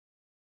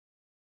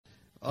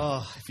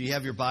If you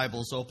have your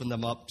Bibles, open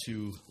them up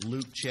to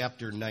Luke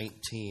chapter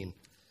 19.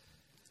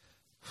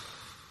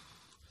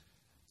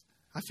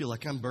 I feel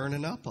like I'm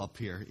burning up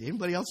here.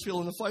 Anybody else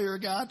feeling the fire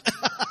of God?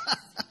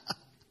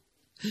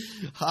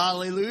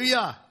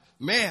 Hallelujah.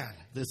 Man,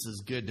 this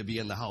is good to be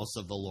in the house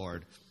of the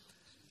Lord.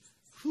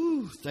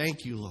 Whew,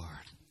 thank you, Lord.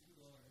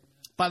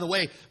 By the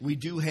way, we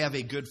do have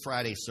a Good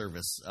Friday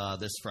service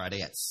this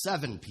Friday at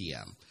 7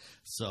 p.m.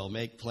 So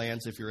make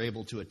plans if you're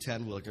able to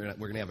attend. We're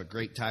going to have a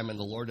great time in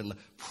the Lord, and the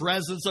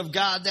presence of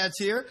God that's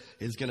here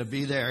is going to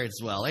be there as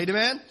well.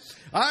 Amen?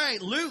 All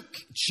right, Luke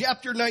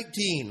chapter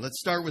 19. Let's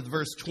start with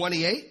verse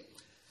 28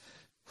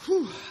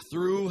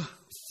 through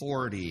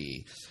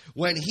 40.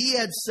 When he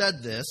had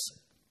said this,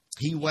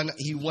 he went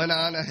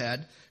on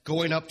ahead,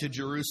 going up to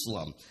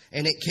Jerusalem.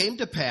 And it came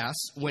to pass,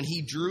 when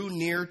he drew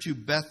near to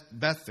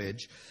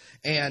Bethphage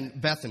and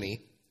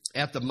Bethany,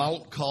 at the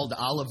mount called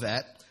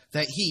Olivet,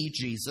 that he,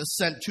 Jesus,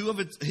 sent two of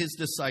his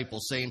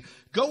disciples, saying,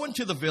 "Go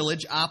into the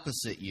village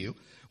opposite you,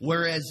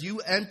 where as you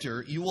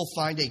enter, you will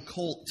find a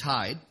colt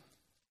tied,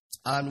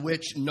 on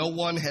which no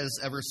one has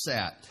ever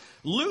sat.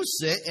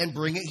 Loose it and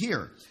bring it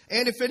here.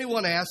 And if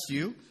anyone asks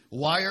you,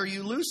 'Why are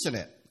you loosing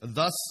it?'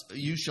 Thus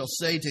you shall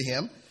say to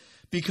him,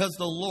 'Because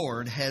the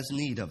Lord has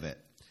need of it.'"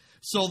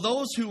 So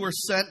those who were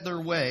sent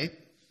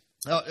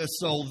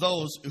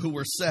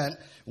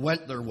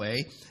went their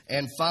way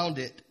and found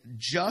it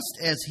just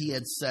as he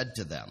had said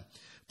to them.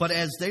 But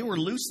as they were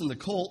loosing the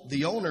colt,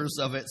 the owners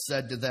of it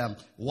said to them,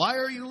 "Why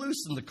are you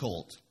loosing the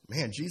colt?"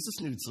 Man, Jesus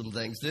knew some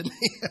things, didn't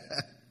he?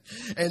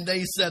 And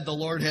they said, "The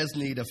Lord has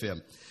need of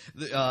him."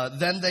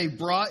 Then they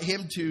brought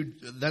him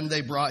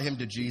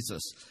to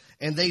Jesus,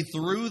 and they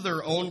threw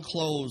their own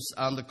clothes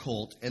on the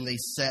colt, and they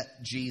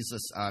set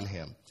Jesus on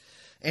him.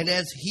 And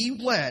as he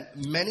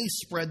went, many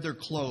spread their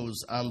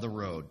clothes on the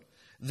road.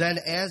 Then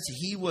as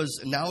he was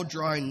now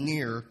drawing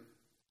near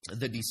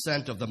the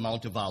descent of the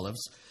Mount of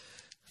Olives,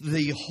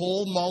 the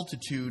whole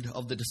multitude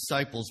of the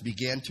disciples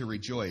began to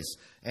rejoice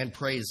and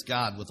praise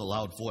God with a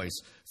loud voice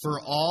for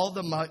all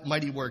the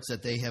mighty works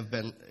that they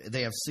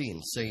have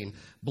seen, saying,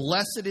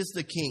 "Blessed is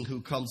the King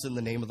who comes in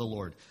the name of the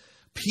Lord.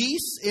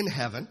 Peace in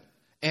heaven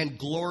and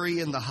glory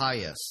in the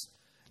highest."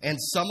 And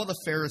some of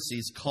the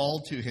Pharisees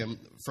called to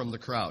him from the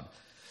crowd,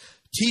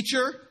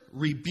 "Teacher,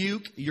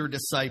 rebuke your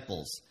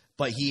disciples."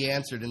 But he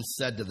answered and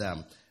said to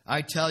them,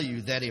 "I tell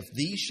you that if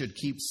these should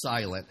keep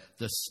silent,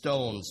 the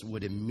stones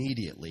would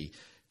immediately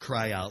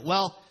cry out."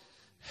 Well,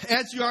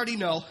 as you already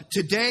know,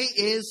 today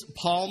is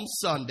Palm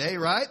Sunday,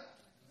 right?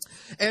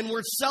 And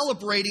we're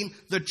celebrating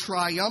the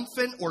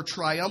triumphant or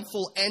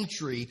triumphal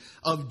entry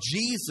of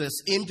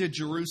Jesus into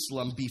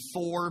Jerusalem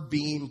before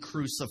being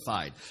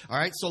crucified. All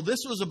right, so this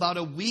was about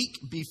a week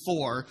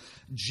before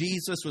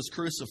Jesus was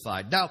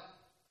crucified. Now,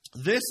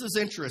 this is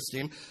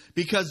interesting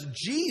because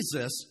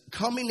Jesus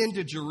coming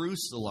into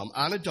Jerusalem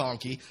on a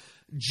donkey,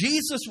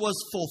 Jesus was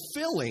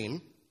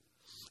fulfilling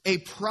a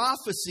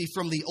prophecy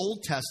from the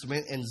Old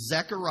Testament in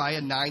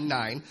Zechariah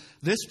 9:9.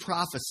 This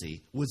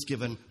prophecy was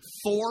given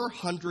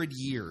 400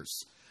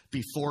 years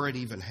before it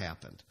even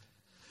happened.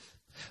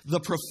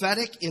 The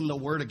prophetic in the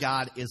Word of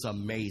God is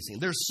amazing.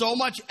 There's so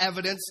much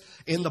evidence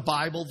in the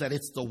Bible that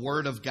it's the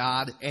Word of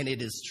God and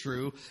it is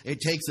true. It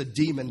takes a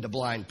demon to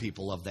blind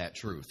people of that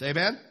truth.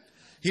 Amen?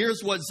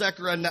 Here's what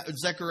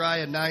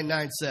Zechariah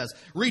 9:9 says.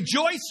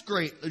 "Rejoice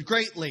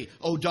greatly,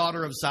 O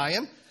daughter of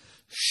Zion.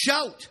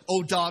 Shout,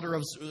 O daughter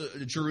of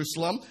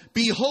Jerusalem.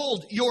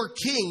 Behold, your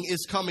king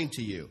is coming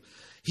to you.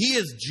 He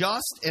is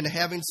just and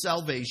having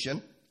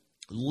salvation,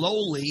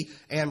 lowly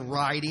and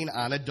riding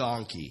on a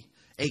donkey,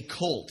 a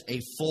colt,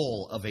 a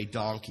foal of a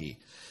donkey."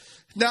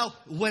 Now,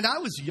 when I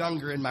was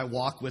younger in my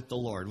walk with the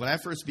Lord, when I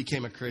first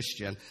became a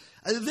Christian,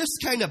 this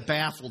kind of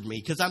baffled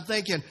me because I'm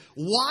thinking,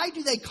 why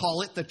do they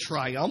call it the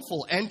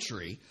triumphal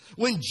entry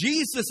when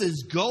Jesus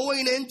is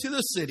going into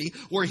the city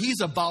where he's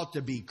about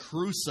to be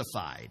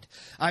crucified?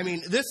 I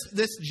mean, this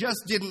just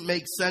didn't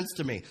make sense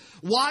to me.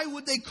 Why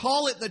would they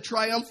call it the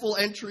triumphal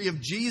entry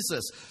of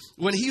Jesus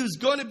when he was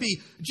going to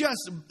be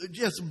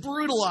just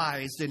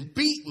brutalized and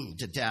beaten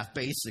to death,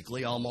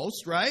 basically,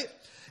 almost, right?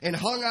 And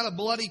hung on a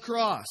bloody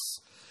cross.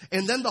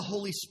 And then the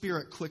Holy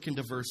Spirit quickened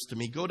a verse to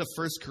me. Go to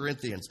 1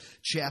 Corinthians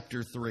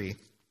chapter 3.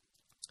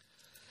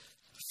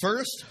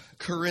 1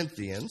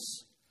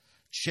 Corinthians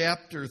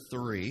chapter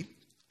 3,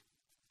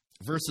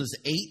 verses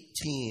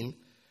 18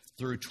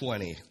 through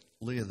 20.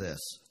 Look at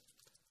this.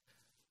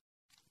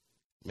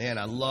 Man,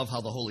 I love how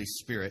the Holy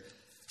Spirit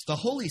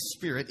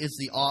is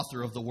the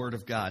author of the Word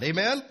of God.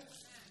 Amen?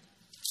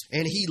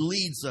 And he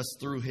leads us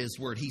through his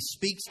Word. He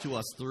speaks to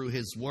us through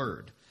his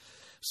Word.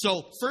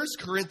 So 1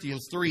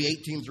 Corinthians 3,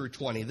 18 through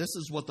 20, this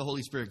is what the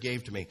Holy Spirit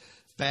gave to me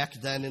back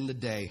then in the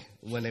day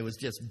when it was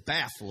just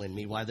baffling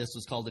me why this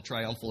was called the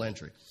triumphal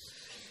entry.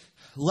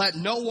 "Let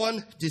no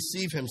one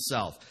deceive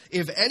himself.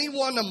 If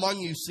anyone among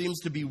you seems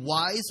to be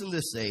wise in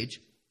this age,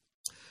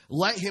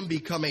 Let him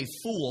become a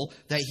fool,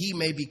 that he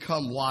may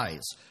become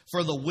wise.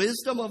 For the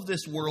wisdom of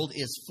this world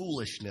is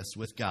foolishness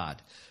with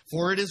God.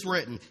 For it is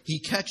written, he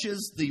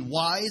catches the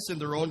wise in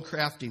their own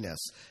craftiness.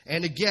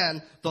 And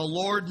again, the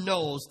Lord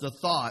knows the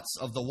thoughts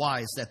of the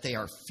wise, that they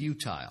are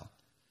futile.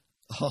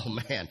 Oh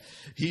man,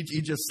 he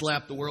just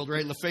slapped the world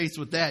right in the face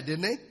with that,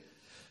 didn't he?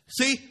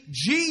 See,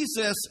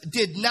 Jesus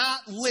did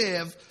not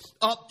live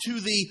up to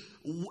the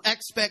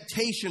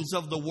expectations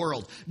of the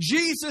world.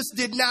 Jesus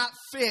did not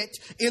fit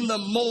in the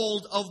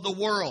mold of the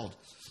world.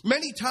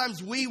 Many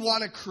times we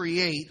want to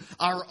create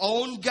our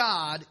own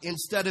God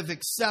instead of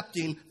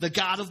accepting the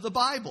God of the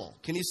Bible.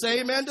 Can you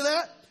say amen to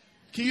that?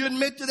 Can you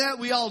admit to that?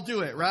 We all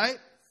do it, right?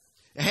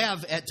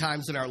 Have at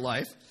times in our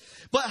life.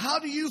 But how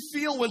do you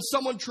feel when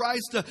someone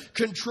tries to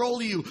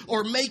control you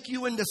or make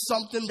you into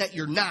something that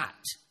you're not,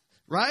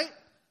 right?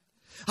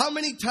 How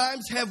many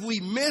times have we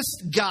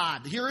missed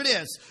God? Here it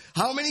is.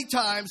 How many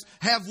times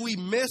have we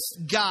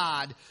missed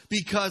God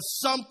because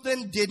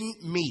something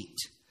didn't meet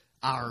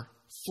our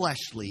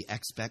fleshly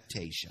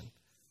expectation?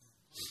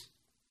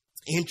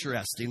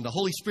 Interesting. The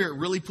Holy Spirit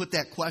really put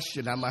that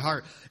question on my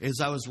heart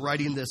as I was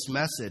writing this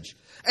message.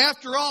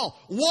 After all,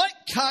 what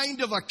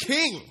kind of a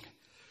king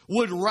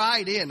would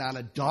ride in on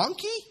a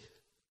donkey?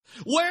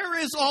 Where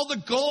is all the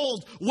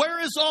gold? Where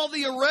is all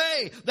the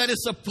array that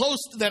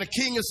a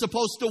king is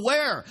supposed to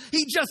wear?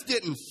 He just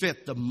didn't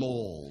fit the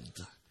mold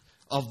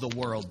of the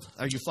world.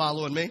 Are you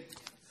following me?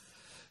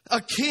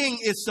 A king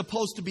is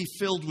supposed to be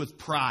filled with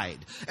pride.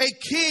 A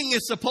king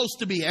is supposed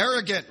to be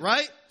arrogant,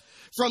 right?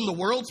 From the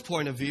world's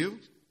point of view.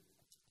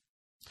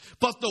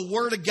 But the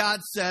Word of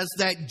God says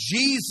that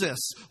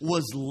Jesus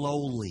was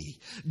lowly.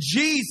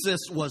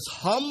 Jesus was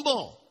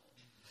humble.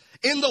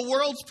 In the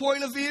world's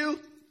point of view,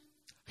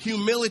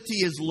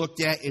 humility is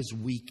looked at as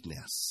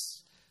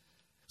weakness.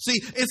 See,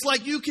 it's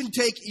like you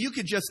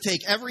could just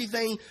take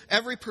everything,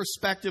 every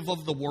perspective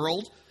of the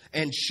world,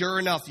 and sure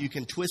enough, you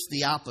can twist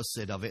the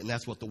opposite of it, and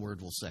that's what the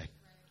Word will say.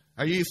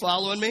 Are you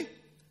following me?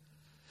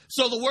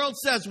 So the world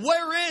says,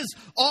 where is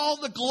all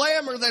the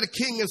glamour that a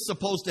king is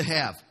supposed to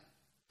have?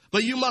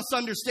 But you must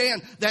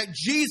understand that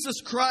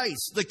Jesus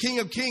Christ, the King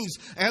of Kings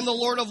and the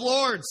Lord of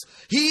Lords,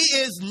 he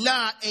is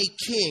not a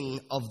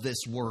king of this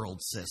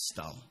world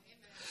system.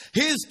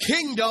 His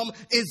kingdom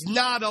is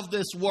not of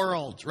this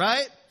world,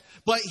 right?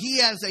 But he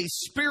has a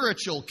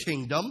spiritual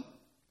kingdom.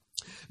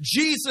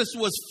 Jesus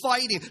was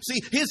fighting. See,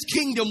 his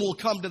kingdom will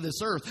come to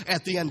this earth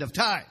at the end of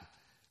time.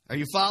 Are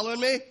you following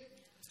me?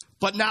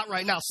 But not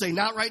right now. Say,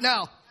 not right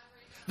now.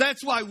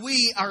 That's why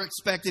we are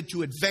expected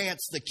to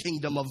advance the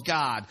kingdom of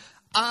God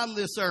on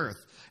this earth.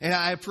 And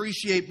I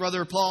appreciate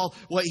Brother Paul,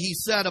 what he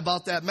said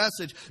about that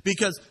message,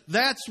 because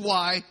that's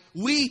why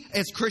we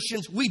as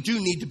Christians, we do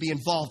need to be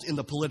involved in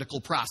the political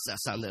process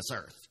on this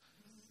earth.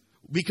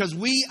 Because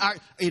we are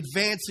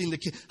advancing the...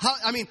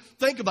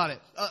 think about it.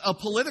 A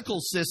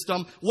political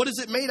system, what is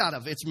it made out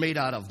of? It's made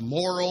out of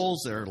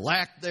morals or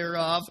lack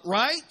thereof,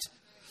 right?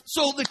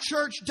 So the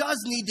church does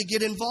need to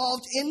get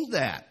involved in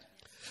that.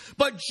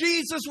 But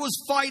Jesus was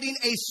fighting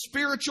a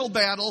spiritual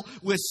battle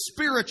with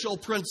spiritual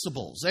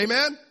principles.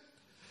 Amen?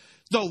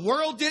 The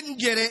world didn't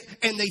get it,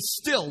 and they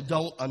still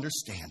don't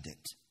understand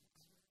it.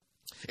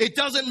 It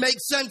doesn't make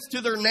sense to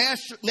their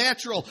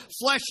natural,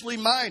 fleshly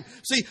mind.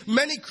 See,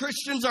 many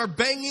Christians are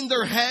banging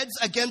their heads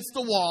against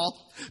the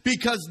wall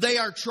because they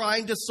are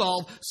trying to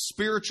solve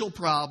spiritual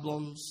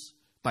problems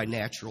by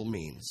natural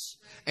means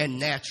and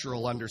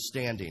natural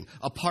understanding,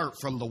 apart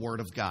from the Word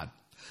of God.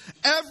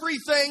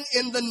 Everything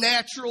in the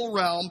natural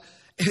realm,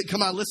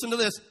 come on, listen to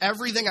this.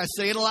 Everything, I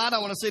say it a lot, I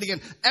want to say it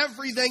again.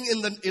 Everything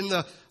in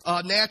the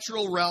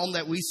natural realm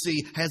that we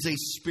see has a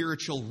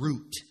spiritual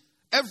root.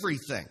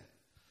 Everything.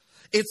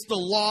 It's the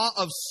law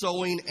of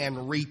sowing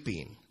and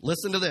reaping.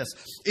 Listen to this.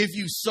 If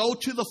you sow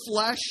to the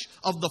flesh,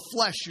 of the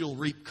flesh you'll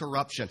reap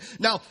corruption.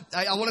 Now,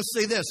 I want to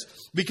say this,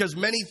 because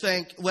many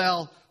think,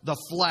 well, the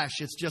flesh,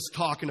 it's just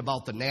talking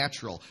about the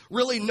natural.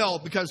 Really, no,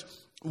 because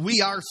we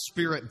are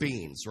spirit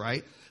beings,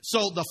 right?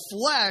 So the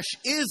flesh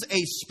is a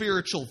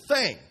spiritual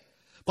thing,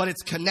 but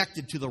it's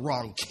connected to the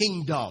wrong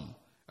kingdom.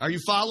 Are you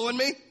following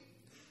me?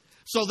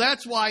 So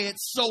that's why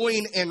it's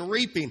sowing and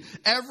reaping.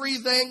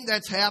 Everything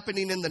that's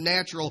happening in the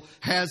natural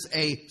has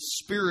a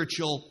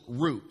spiritual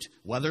root,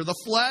 whether the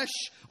flesh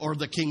or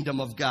the kingdom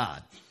of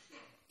God,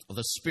 or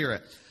the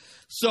spirit.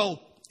 So,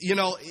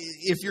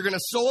 if you're going to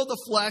sow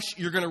the flesh,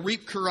 you're going to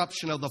reap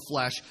corruption of the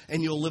flesh,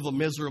 and you'll live a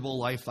miserable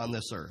life on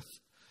this earth.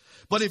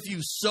 But if you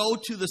sow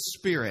to the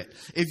Spirit,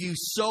 if you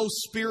sow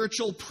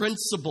spiritual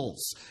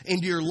principles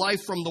into your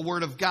life from the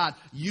Word of God,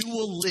 you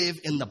will live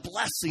in the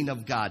blessing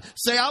of God.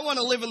 Say, I want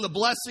to live in the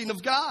blessing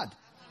of God.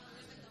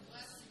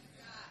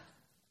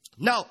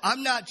 No,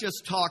 I'm not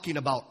just talking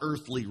about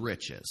earthly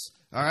riches,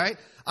 all right?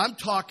 I'm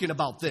talking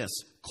about this,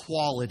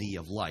 quality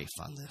of life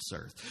on this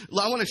earth.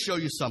 I want to show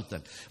you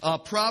something.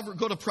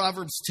 Go to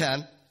Proverbs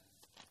 10.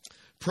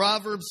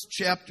 Proverbs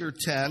chapter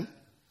 10,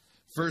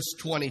 verse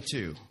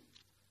 22.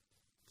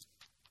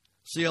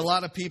 See, a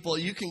lot of people,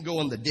 you can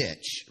go in the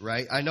ditch,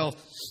 right?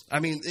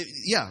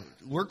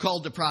 We're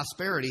called to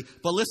prosperity,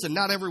 but listen,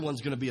 not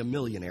everyone's going to be a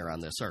millionaire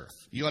on this earth.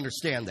 You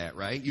understand that,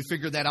 right? You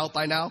figured that out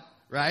by now,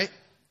 right?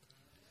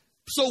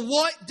 So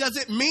what does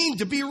it mean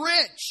to be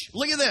rich?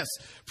 Look at this.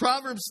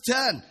 Proverbs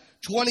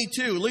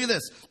 10:22. Look at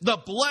this. The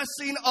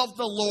blessing of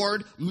the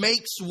Lord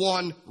makes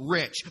one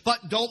rich.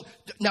 But don't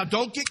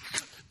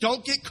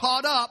get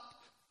caught up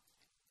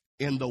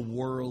in the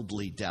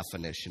worldly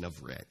definition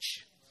of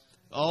rich.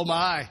 Oh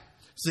my.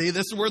 See,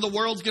 this is where the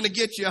world's going to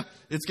get you.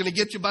 It's going to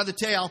get you by the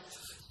tail.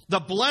 The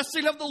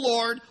blessing of the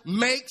Lord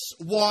makes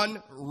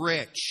one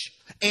rich,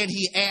 and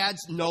he adds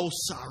no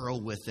sorrow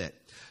with it.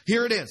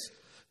 Here it is.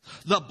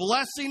 The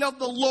blessing of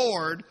the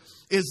Lord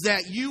is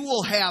that you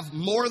will have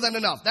more than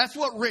enough. That's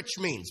what rich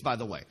means, by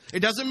the way. It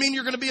doesn't mean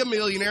you're going to be a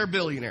millionaire,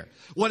 billionaire.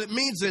 What it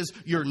means is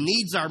your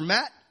needs are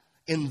met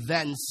and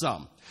then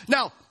some.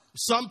 Now,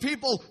 some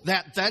people,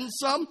 that then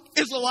some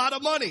is a lot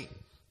of money.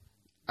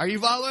 Are you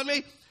following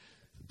me?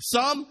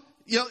 Some,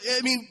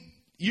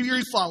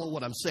 you follow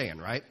what I'm saying,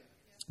 right?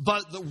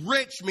 But the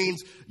rich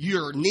means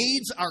your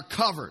needs are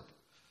covered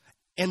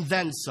and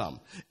then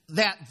some.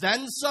 That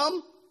then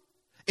some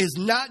is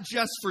not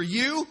just for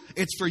you,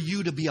 it's for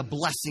you to be a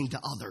blessing to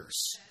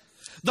others.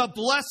 The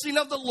blessing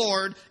of the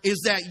Lord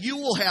is that you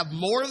will have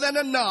more than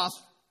enough,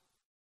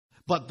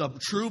 but the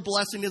true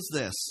blessing is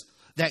this,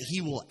 that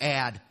he will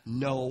add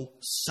no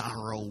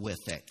sorrow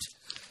with it.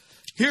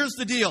 Here's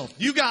the deal.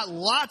 You got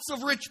lots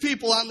of rich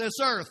people on this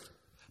earth,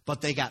 but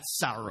they got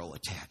sorrow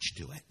attached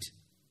to it.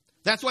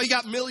 That's why you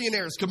got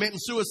millionaires committing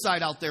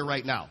suicide out there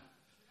right now.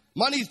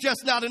 Money's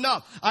just not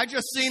enough. I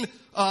just seen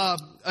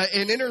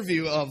an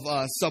interview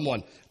of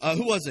someone.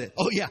 Who was it?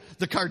 Oh, yeah,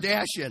 the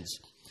Kardashians.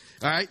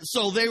 All right,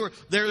 so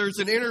there's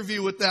an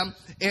interview with them,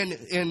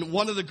 and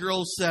one of the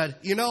girls said,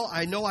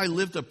 I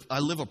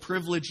live a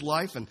privileged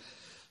life, and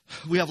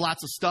we have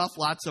lots of stuff,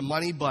 lots of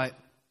money, but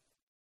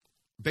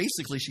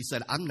basically she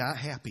said, I'm not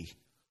happy.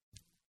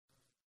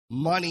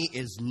 Money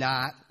is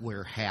not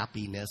where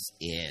happiness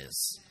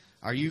is.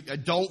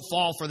 Don't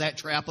fall for that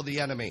trap of the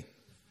enemy.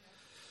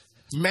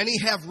 Many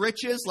have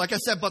riches, like I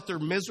said, but they're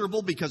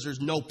miserable because there's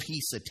no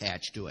peace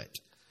attached to it.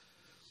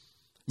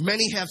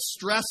 Many have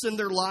stress in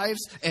their lives,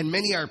 and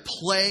many are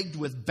plagued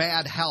with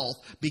bad health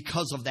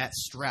because of that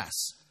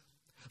stress.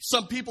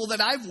 Some people that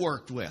I've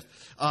worked with,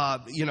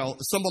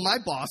 some of my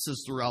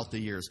bosses throughout the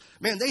years,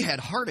 man, they had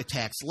heart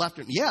attacks left.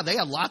 Yeah, they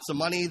had lots of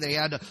money. They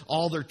had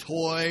all their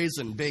toys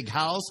and big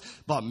house.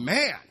 But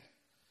man,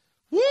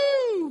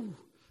 woo!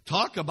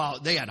 Talk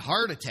about they had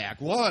heart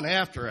attack one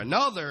after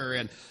another.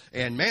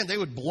 And man, they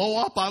would blow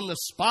up on the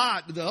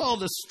spot.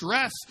 The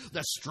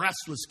stress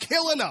was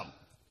killing them.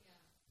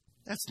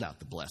 That's not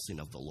the blessing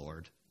of the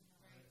Lord.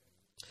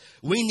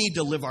 We need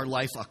to live our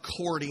life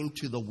according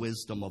to the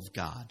wisdom of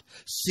God.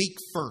 Seek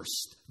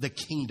first the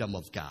kingdom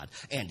of God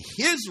and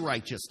his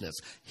righteousness,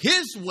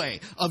 his way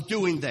of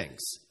doing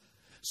things,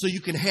 so you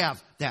can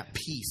have that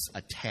peace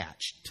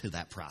attached to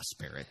that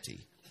prosperity.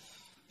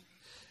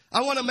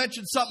 I want to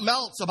mention something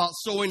else about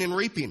sowing and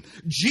reaping.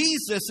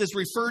 Jesus is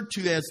referred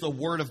to as the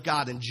Word of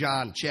God in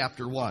John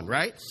chapter 1,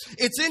 right?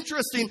 It's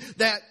interesting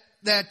that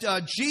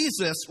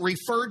Jesus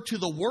referred to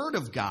the Word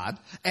of God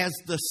as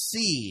the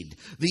seed,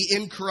 the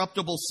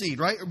incorruptible seed,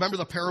 right? Remember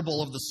the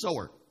parable of the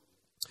sower.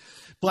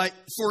 But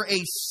for a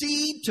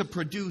seed to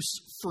produce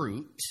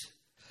fruit,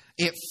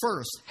 it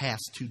first has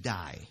to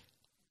die.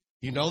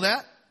 You know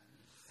that?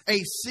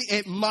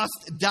 It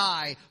must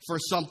die for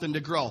something to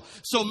grow.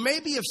 So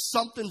maybe if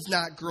something's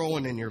not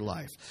growing in your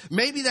life,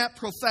 maybe that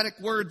prophetic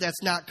word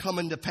that's not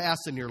coming to pass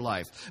in your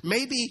life,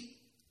 maybe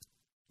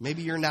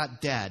you're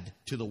not dead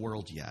to the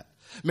world yet.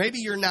 Maybe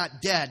you're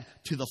not dead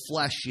to the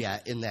flesh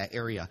yet in that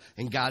area.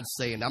 And God's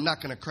saying, I'm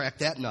not going to crack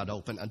that nut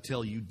open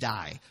until you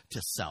die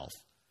to self.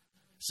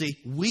 See,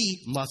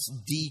 we must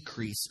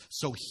decrease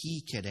so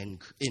he can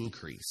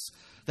increase.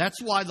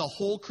 That's why the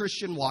whole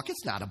Christian walk,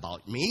 it's not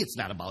about me. It's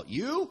not about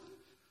you.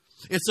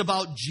 It's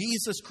about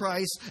Jesus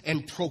Christ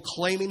and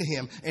proclaiming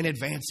him and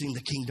advancing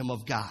the kingdom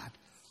of God.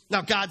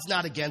 Now, God's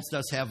not against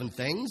us having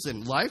things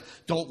in life.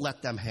 Don't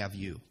let them have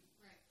you.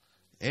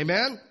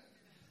 Amen?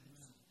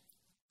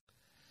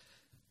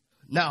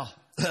 Now,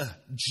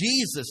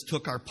 Jesus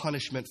took our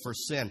punishment for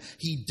sin.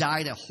 He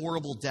died a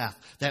horrible death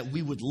that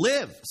we would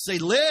live. Say,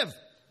 live.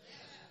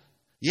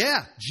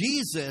 Yeah,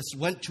 Jesus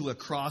went to a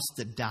cross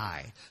to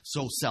die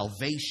so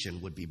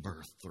salvation would be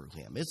birthed through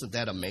him. Isn't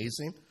that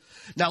amazing?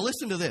 Now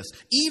listen to this.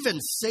 Even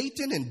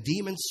Satan and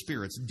demon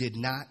spirits did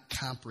not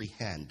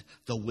comprehend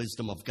the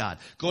wisdom of God.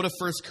 Go to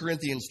 1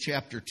 Corinthians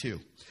chapter 2.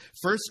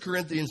 1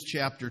 Corinthians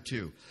chapter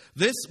 2.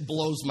 This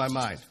blows my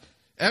mind.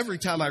 Every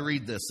time I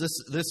read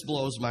this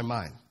blows my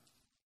mind.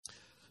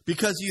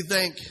 Because you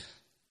think,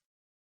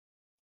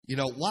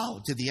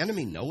 wow, did the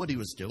enemy know what he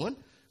was doing?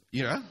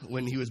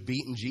 When he was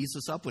beating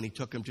Jesus up, when he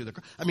took him to the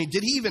cross. I mean,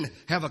 did he even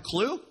have a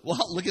clue? Well,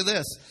 look at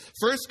this.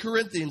 1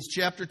 Corinthians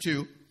chapter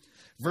 2,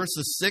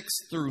 verses 6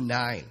 through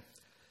 9.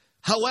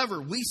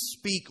 However, we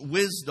speak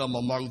wisdom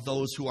among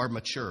those who are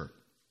mature,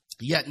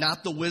 yet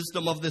not the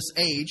wisdom of this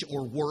age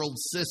or world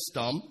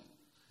system,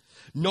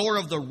 nor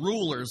of the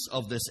rulers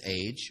of this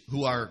age,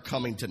 who are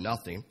coming to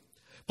nothing.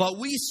 But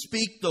we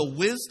speak the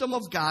wisdom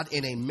of God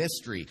in a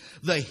mystery,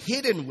 the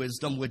hidden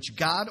wisdom which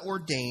God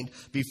ordained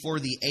before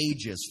the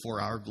ages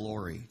for our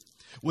glory,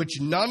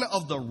 which none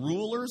of the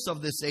rulers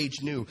of this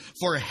age knew.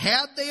 For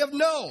had they have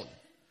known,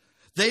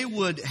 they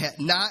would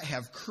not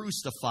have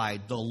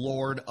crucified the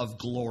Lord of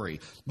glory.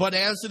 But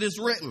as it is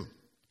written,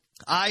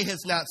 eye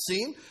has not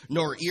seen,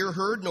 nor ear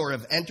heard, nor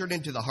have entered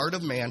into the heart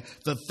of man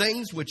the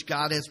things which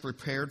God has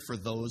prepared for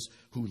those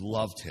who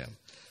loved him.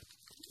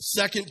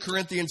 2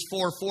 Corinthians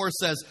 4:4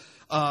 says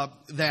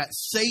that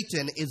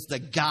Satan is the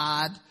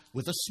God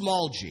with a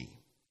small g,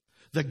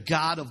 the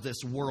God of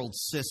this world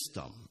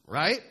system,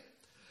 right?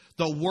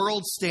 The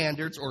world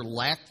standards or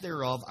lack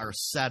thereof are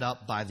set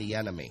up by the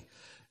enemy.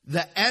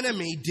 The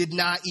enemy did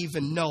not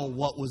even know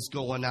what was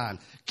going on.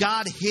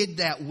 God hid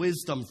that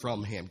wisdom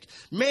from him.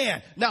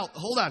 Man, now,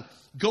 hold on.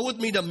 Go with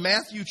me to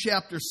Matthew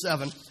chapter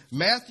 7.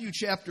 Matthew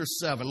chapter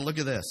 7, look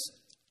at this.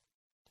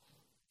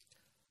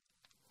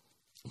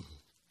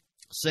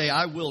 Say,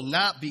 I will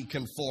not be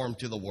conformed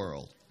to the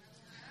world.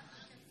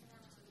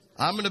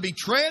 I'm going to be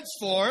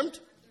transformed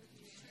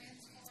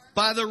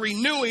by the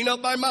renewing of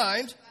my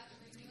mind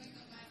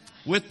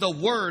with the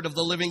word of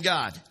the living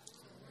God.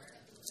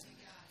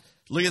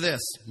 Look at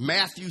this,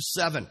 Matthew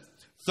 7,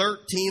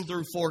 13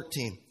 through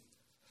 14.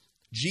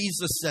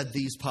 Jesus said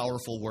these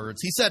powerful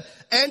words. He said,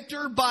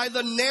 enter by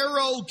the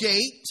narrow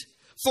gate,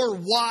 for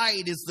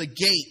wide is the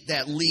gate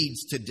that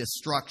leads to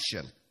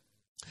destruction.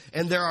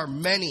 And there are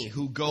many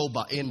who go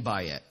in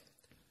by it.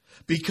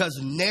 Because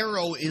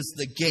narrow is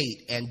the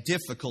gate and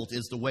difficult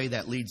is the way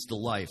that leads to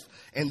life.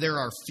 And there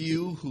are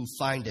few who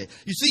find it.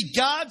 You see,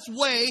 God's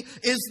way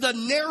is the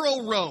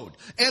narrow road,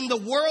 and the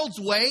world's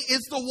way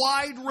is the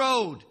wide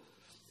road.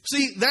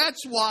 See,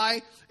 that's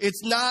why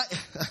it's not,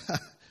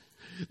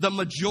 the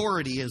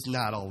majority is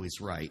not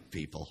always right,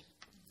 people.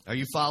 Are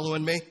you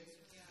following me?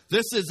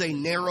 This is a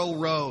narrow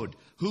road.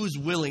 Who's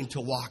willing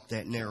to walk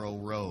that narrow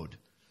road?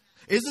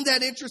 Isn't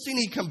that interesting?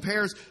 He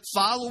compares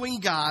following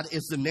God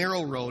is the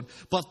narrow road,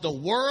 but the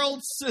world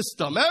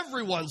system,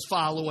 everyone's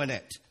following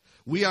it.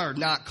 We are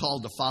not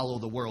called to follow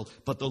the world,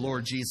 but the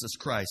Lord Jesus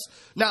Christ.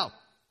 Now,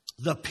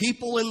 the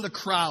people in the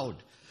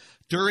crowd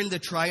during the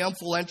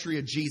triumphal entry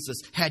of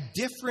Jesus had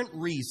different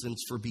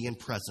reasons for being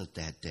present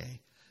that day.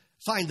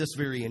 Find this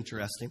very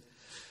interesting.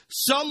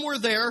 Some were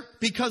there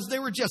because they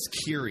were just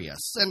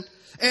curious.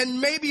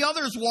 And maybe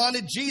others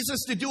wanted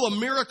Jesus to do a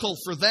miracle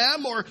for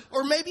them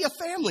or maybe a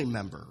family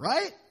member,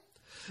 right?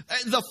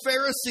 The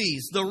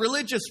Pharisees, the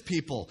religious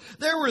people,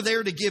 they were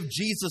there to give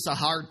Jesus a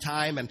hard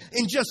time and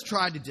just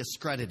try to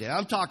discredit it.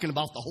 I'm talking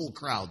about the whole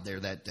crowd there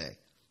that day.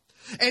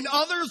 And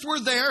others were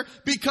there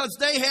because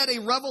they had a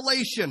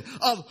revelation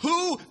of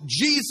who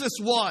Jesus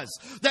was,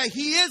 that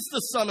he is the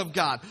Son of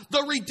God,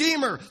 the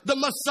Redeemer, the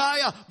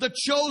Messiah, the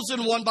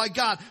chosen one by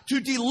God to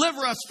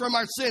deliver us from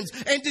our sins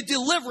and to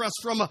deliver us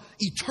from an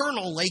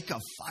eternal lake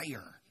of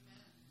fire.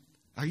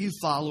 Are you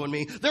following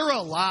me? There were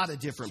a lot of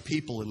different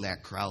people in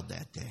that crowd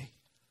that day.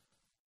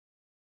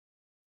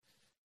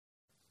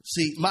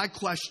 See, my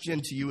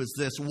question to you is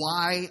this.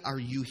 Why are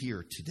you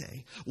here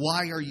today?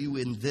 Why are you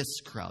in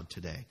this crowd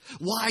today?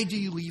 Why do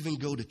you even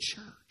go to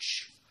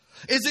church?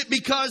 Is it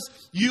because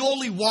you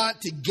only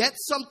want to get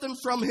something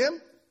from him?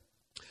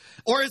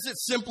 Or is it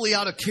simply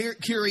out of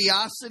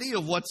curiosity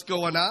of what's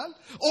going on?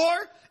 Or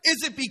is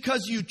it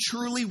because you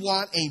truly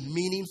want a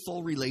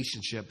meaningful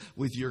relationship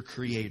with your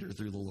Creator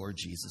through the Lord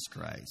Jesus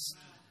Christ?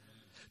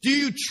 Do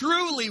you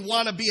truly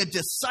want to be a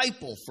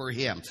disciple for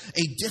him,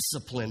 a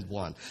disciplined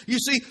one? You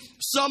see,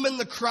 some in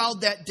the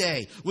crowd that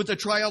day with the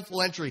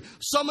triumphal entry,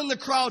 some in the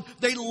crowd,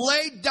 they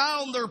laid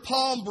down their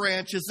palm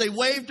branches. They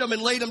waved them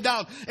and laid them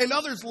down. And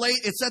others,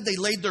 it said they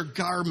laid their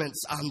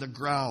garments on the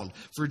ground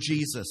for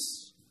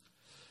Jesus.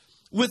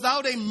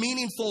 Without a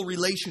meaningful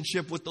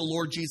relationship with the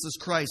Lord Jesus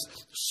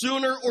Christ,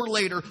 sooner or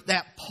later,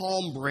 that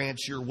palm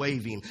branch you're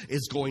waving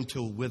is going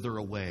to wither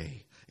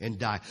away and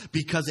die,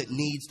 because it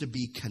needs to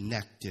be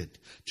connected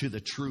to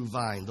the true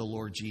vine, the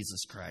Lord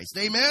Jesus Christ.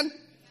 Amen?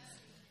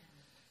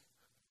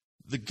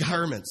 The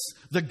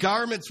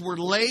garments were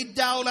laid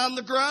down on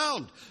the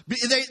ground.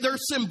 They're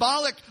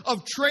symbolic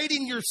of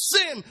trading your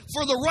sin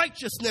for the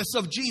righteousness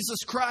of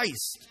Jesus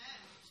Christ.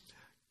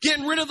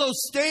 Getting rid of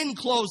those stained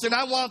clothes, and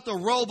I want the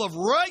robe of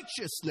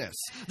righteousness,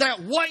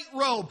 that white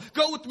robe.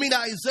 Go with me to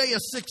Isaiah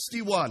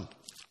 61.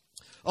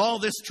 Oh,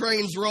 this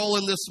train's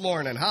rolling this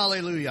morning.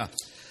 Hallelujah.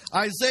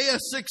 Isaiah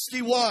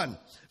 61,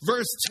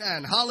 verse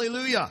 10.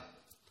 Hallelujah.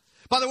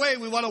 By the way,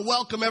 we want to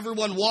welcome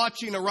everyone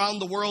watching around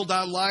the world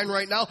online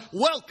right now.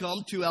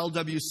 Welcome to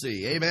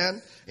LWC.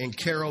 Amen. In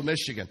Carroll,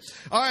 Michigan.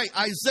 All right,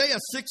 Isaiah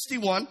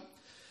 61,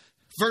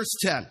 verse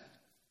 10.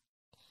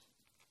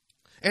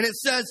 And it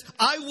says,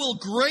 I will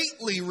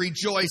greatly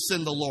rejoice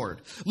in the Lord.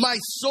 My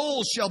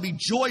soul shall be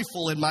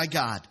joyful in my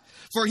God,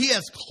 for he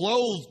has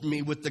clothed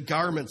me with the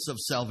garments of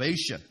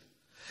salvation.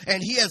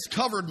 And he has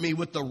covered me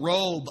with the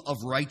robe of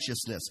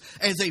righteousness,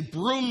 as a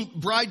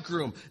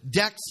bridegroom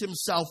decks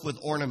himself with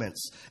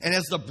ornaments, and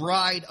as the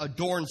bride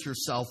adorns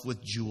herself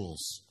with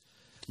jewels.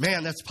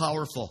 Man, that's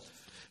powerful.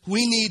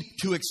 We need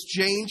to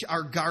exchange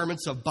our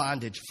garments of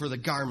bondage for the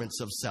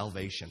garments of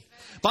salvation.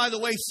 By the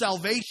way,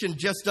 salvation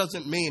just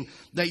doesn't mean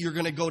that you're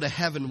going to go to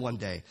heaven one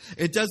day.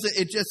 It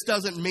just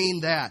doesn't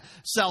mean that.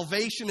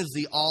 Salvation is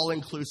the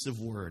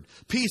all-inclusive word.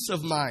 Peace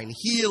of mind,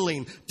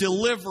 healing,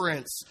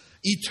 deliverance,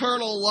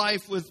 eternal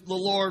life with the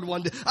Lord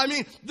one day. I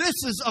mean, this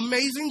is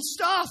amazing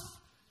stuff.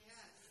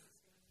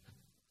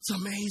 It's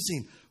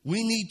amazing.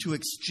 We need to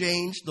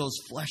exchange those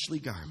fleshly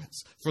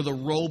garments for the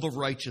robe of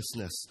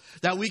righteousness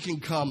that we can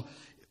come,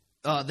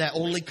 that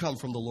only come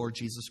from the Lord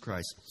Jesus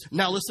Christ.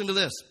 Now listen to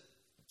this.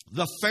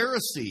 The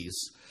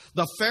Pharisees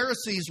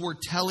were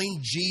telling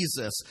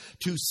Jesus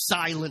to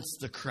silence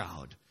the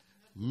crowd.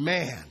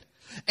 Man.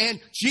 And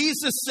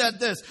Jesus said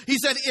this. He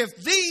said, if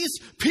these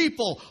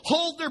people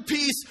hold their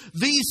peace,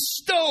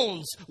 these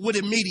stones would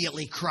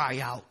immediately cry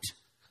out.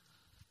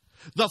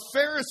 The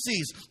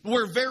Pharisees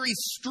were very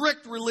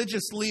strict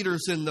religious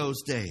leaders in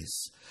those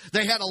days.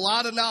 They had a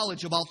lot of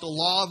knowledge about the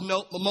law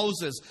of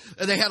Moses.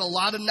 They had a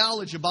lot of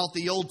knowledge about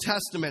the Old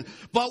Testament.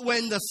 But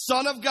when the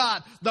Son of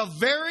God, the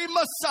very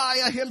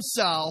Messiah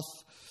himself,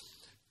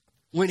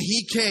 when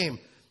he came,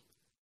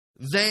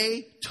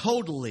 they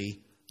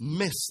totally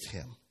missed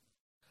him.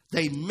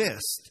 They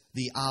missed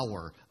the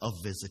hour of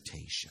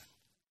visitation.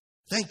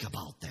 Think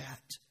about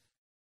that.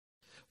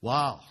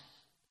 Wow.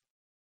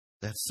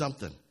 That's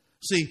something.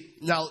 See,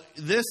 now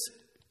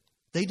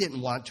they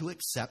didn't want to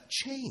accept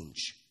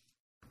change.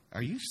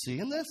 Are you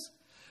seeing this?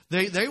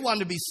 They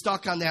wanted to be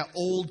stuck on that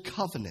old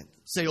covenant.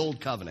 Say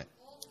old covenant.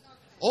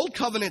 Old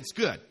covenant's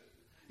good.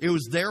 It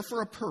was there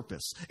for a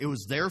purpose. It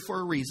was there for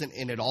a reason,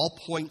 and it all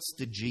points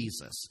to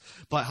Jesus.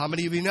 But how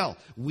many of you know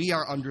we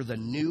are under the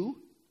new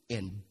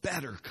and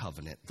better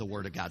covenant, the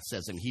Word of God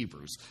says in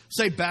Hebrews.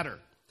 Say better.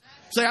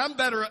 Say I'm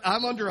better.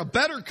 I'm under a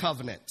better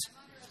covenant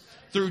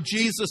through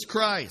Jesus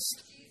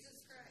Christ.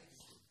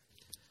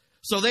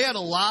 So they had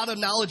a lot of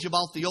knowledge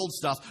about the old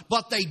stuff,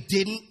 but they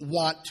didn't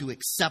want to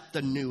accept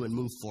the new and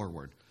move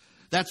forward.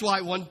 That's why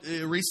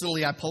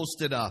recently I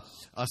posted a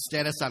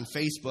status on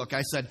Facebook.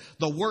 I said,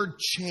 the word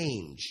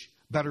change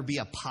better be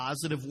a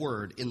positive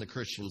word in the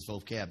Christian's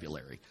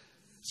vocabulary.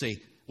 See,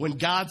 when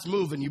God's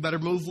moving, you better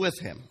move with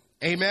him.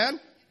 Amen?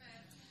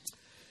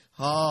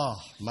 Oh,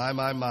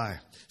 my.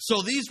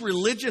 So these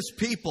religious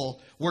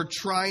people were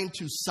trying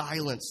to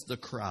silence the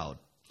crowd.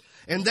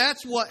 And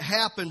that's what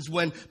happens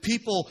when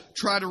people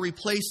try to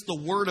replace the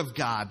Word of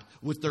God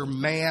with their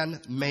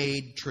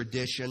man-made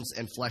traditions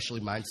and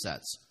fleshly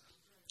mindsets.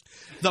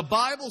 The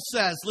Bible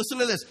says, listen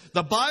to this,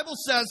 the Bible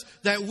says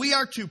that we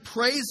are to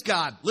praise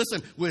God,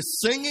 listen, with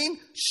singing,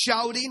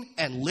 shouting,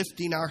 and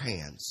lifting our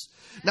hands.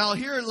 Now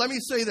here, let me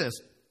say this.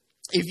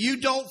 If you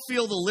don't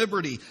feel the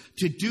liberty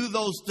to do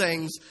those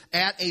things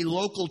at a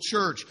local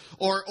church,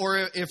 or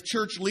if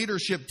church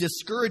leadership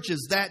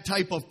discourages that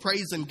type of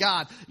praising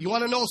God, you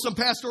want to know some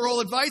pastoral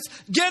advice?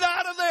 Get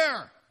out of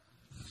there.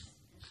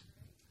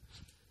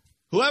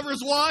 Whoever's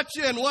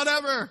watching,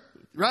 whatever,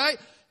 right?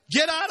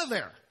 Get out of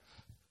there.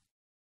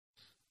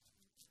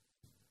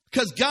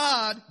 Because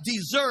God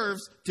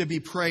deserves to be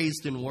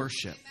praised and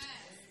worshiped.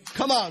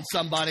 Come on,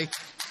 somebody.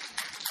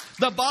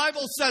 The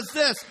Bible says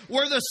this,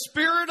 where the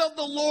Spirit of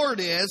the Lord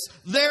is,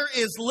 there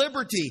is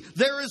liberty,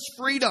 there is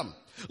freedom.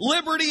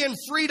 Liberty and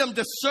freedom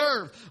to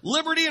serve.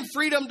 Liberty and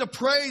freedom to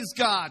praise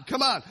God.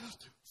 Come on.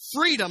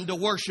 Freedom to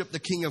worship the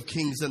King of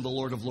Kings and the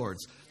Lord of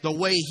Lords. The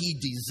way he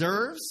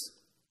deserves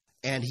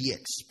and he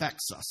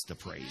expects us to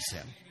praise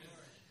him.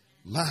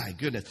 My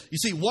goodness. You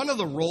see, one of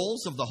the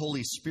roles of the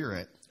Holy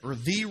Spirit, or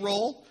the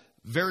role,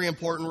 very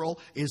important role,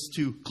 is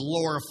to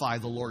glorify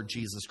the Lord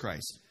Jesus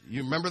Christ.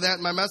 You remember that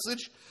in my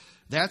message?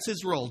 That's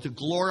his role, to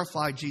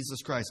glorify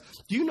Jesus Christ.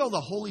 Do you know the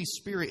Holy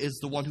Spirit is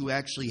the one who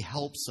actually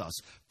helps us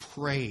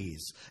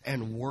praise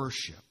and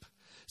worship?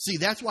 See,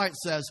 that's why it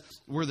says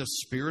where the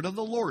Spirit of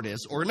the Lord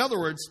is, or in other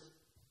words,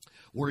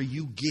 where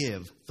you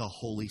give the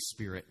Holy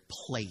Spirit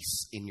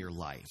place in your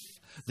life.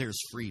 There's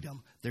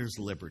freedom. There's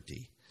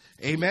liberty.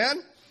 Amen?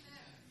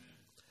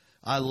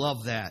 I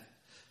love that.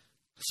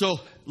 So,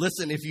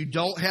 listen, if you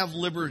don't have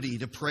liberty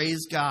to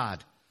praise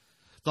God,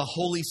 the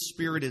Holy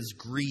Spirit is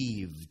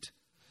grieved.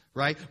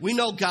 Right? We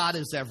know God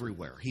is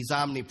everywhere. He's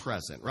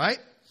omnipresent, right?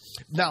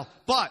 Now,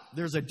 but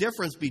there's a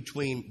difference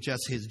between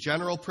just his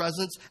general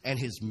presence and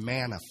his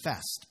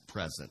manifest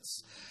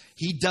presence.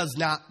 He does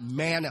not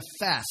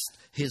manifest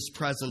his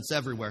presence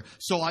everywhere.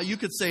 So you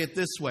could say it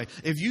this way.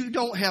 If you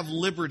don't have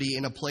liberty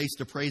in a place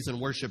to praise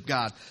and worship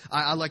God,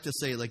 I like to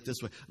say it like this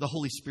way. The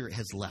Holy Spirit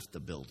has left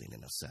the building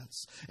in a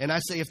sense. And I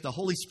say if the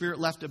Holy Spirit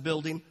left a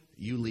building,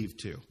 you leave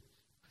too.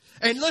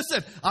 And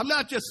listen, I'm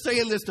not just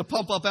saying this to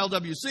pump up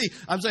LWC.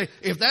 I'm saying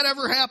if that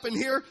ever happened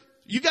here,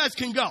 you guys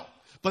can go.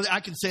 But I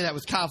can say that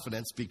with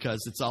confidence because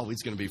it's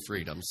always going to be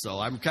freedom. So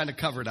I'm kind of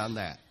covered on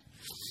that.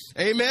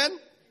 Amen?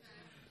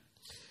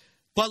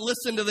 But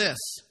listen to this.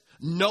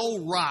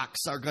 No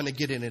rocks are going to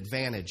get an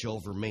advantage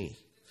over me.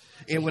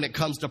 And when it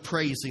comes to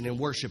praising and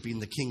worshiping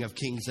the King of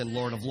Kings and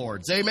Lord of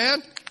Lords.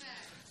 Amen?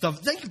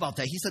 Think about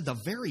that. He said the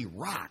very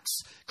rocks,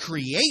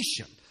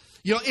 creation.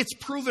 You know, it's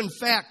proven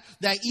fact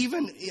that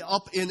even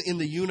up in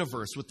the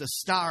universe with the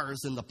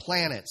stars and the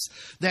planets,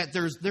 that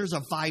there's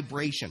a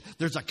vibration.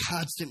 There's a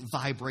constant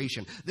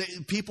vibration.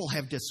 People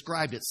have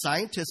described it.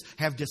 Scientists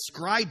have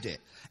described it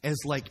as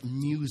like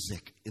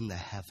music in the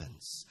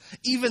heavens.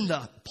 Even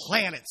the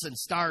planets and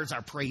stars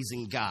are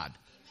praising God.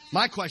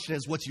 My question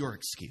is, what's your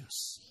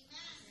excuse?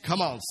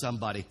 Come on,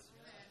 somebody.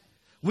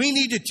 We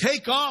need to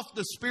take off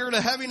the spirit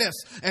of heaviness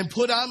and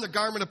put on the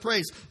garment of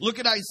praise. Look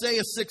at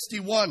Isaiah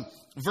 61,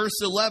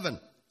 verse 11.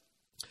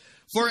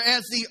 For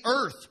as the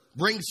earth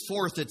brings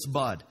forth its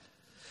bud,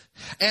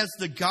 as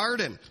the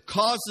garden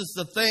causes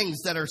the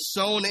things that are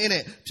sown in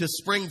it to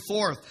spring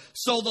forth,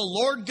 so the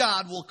Lord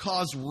God will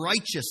cause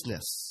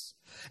righteousness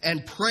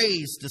and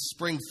praise to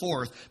spring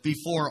forth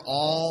before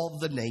all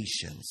the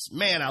nations.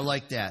 Man, I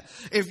like that.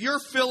 If you're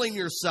filling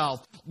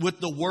yourself with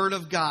the word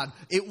of God,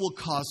 it will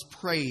cause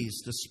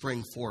praise to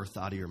spring forth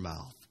out of your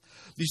mouth.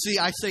 You see,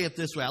 I say it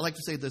this way. I like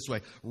to say it this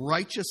way.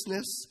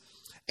 Righteousness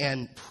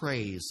and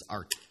praise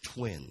are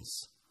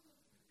twins.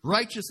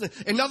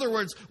 Righteousness. In other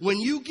words, when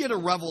you get a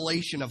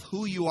revelation of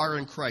who you are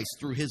in Christ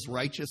through his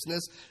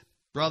righteousness,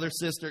 brother,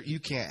 sister, you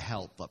can't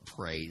help but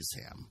praise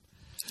him.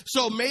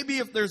 So maybe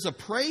if there's a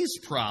praise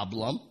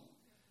problem,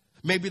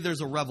 maybe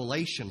there's a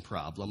revelation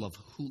problem of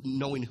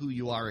knowing who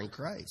you are in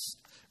Christ,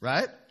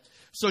 right?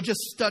 So just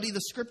study the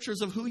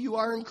scriptures of who you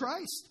are in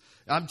Christ.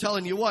 I'm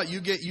telling you what,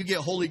 you get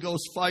Holy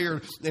Ghost fire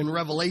and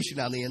revelation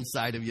on the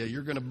inside of you.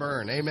 You're going to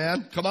burn.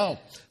 Amen? Come on,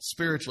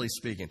 spiritually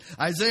speaking.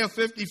 Isaiah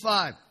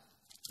 55,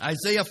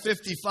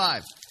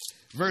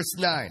 verse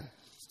 9.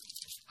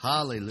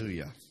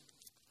 Hallelujah.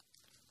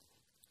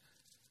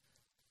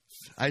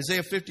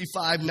 Isaiah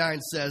 55:9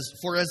 says,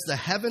 for as the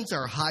heavens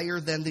are higher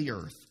than the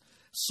earth,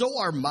 so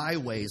are my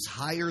ways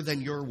higher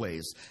than your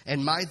ways,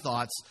 and my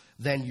thoughts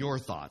than your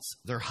thoughts.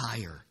 They're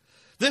higher.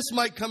 This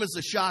might come as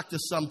a shock to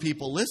some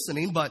people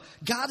listening, but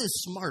God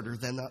is smarter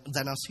than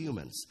us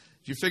humans.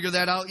 Did you figure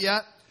that out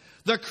yet?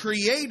 The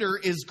Creator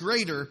is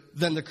greater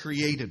than the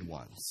created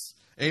ones.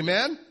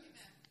 Amen?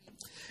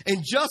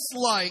 And just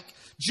like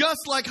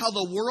how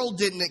the world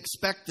didn't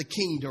expect the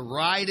king to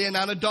ride in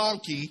on a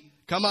donkey,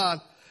 come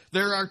on,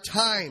 there are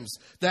times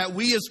that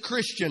we as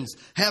Christians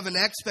have an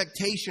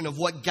expectation of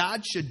what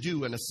God should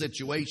do in a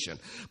situation.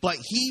 But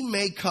he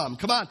may come.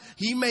 Come on.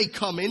 He may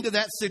come into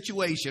that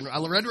situation.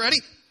 Ready?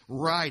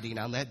 Riding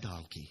on that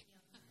donkey.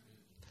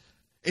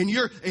 And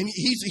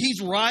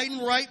he's riding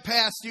right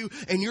past you,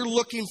 and you're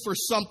looking for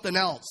something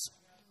else.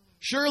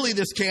 Surely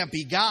this can't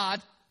be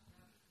God.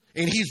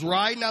 And he's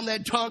riding on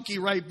that donkey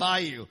right by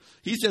you.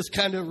 He's just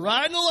kind of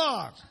riding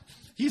along.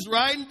 He's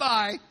riding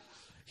by.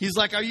 He's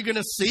like, are you going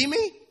to see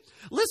me?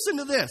 Listen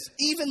to this.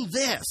 Even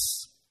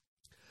this.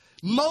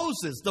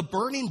 Moses, the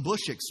burning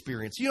bush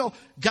experience. You know,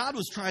 God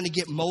was trying to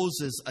get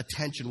Moses'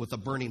 attention with a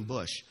burning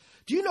bush.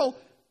 Do you know,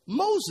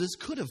 Moses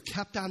could have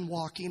kept on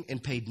walking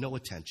and paid no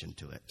attention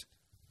to it.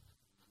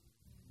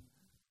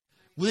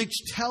 Which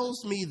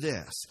tells me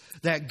this,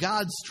 that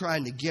God's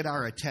trying to get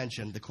our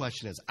attention. The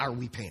question is, are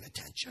we paying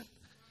attention?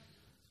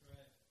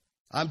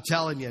 I'm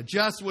telling you,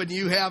 just when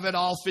you have it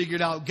all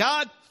figured out,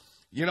 God,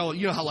 you know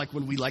how like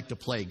when we like to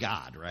play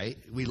God, right?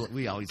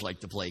 We always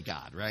like to play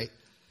God, right?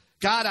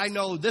 God, I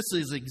know this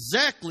is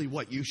exactly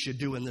what you should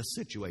do in this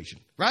situation,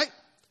 right?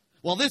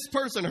 Well, this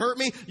person hurt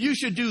me. You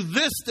should do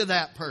this to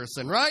that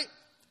person, right?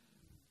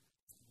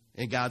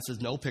 And God says,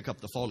 no, pick up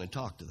the phone and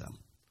talk to them.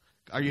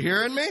 Are you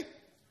hearing me?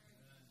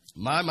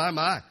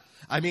 My.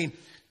 I mean,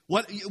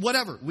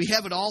 whatever. We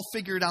have it all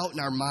figured out in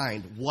our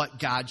mind what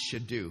God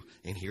should do.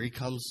 And here he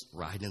comes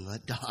riding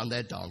on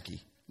that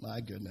donkey.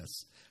 My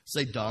goodness.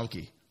 Say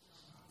donkey.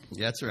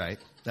 That's right.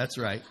 That's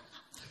right.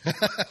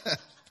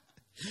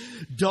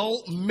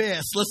 Don't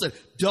miss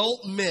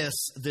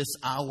this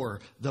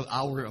hour, the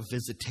hour of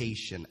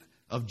visitation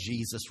of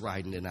Jesus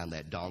riding in on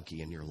that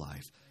donkey in your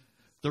life.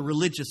 The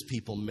religious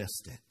people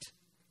missed it.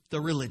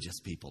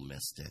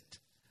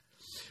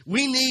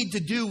 We need to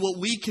do what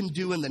we can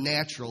do in the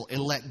natural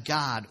and let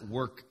God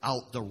work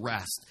out the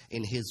rest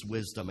in his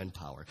wisdom and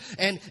power.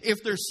 And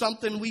if there's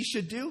something we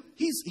should do,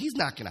 he's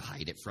not going to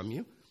hide it from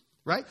you,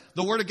 right?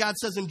 The Word of God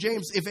says in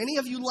James, if any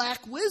of you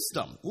lack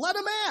wisdom, let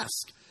him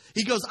ask.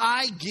 He goes,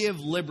 I give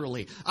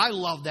liberally. I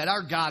love that.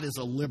 Our God is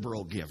a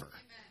liberal giver.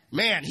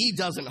 Man, he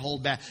doesn't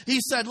hold back. He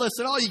said,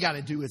 listen, all you got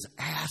to do is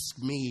ask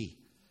me.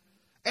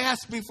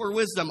 Ask me for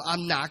wisdom.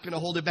 I'm not going to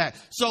hold it back.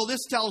 So this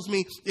tells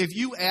me if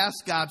you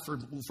ask God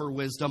for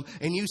wisdom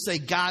and you say,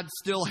 God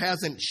still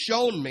hasn't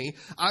shown me,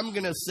 I'm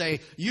going to say,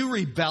 you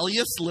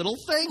rebellious little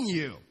thing,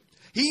 you.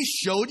 He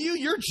showed you.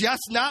 You're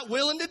just not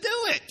willing to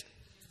do it.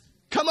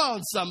 Come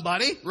on,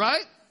 somebody,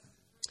 right?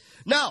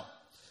 Now,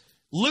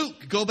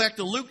 Luke, go back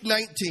to Luke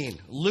 19.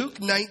 Luke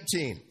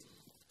 19.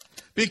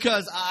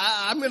 Because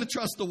I'm going to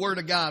trust the word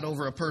of God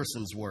over a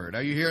person's word.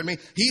 Are you hearing me?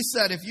 He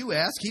said if you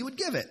ask, he would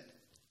give it.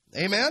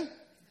 Amen?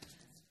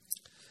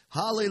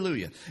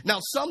 Hallelujah. Now,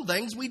 some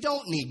things we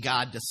don't need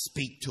God to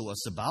speak to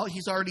us about.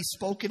 He's already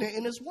spoken it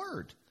in his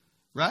word.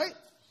 Right?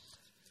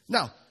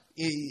 Now,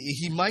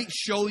 he might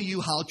show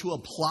you how to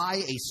apply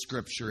a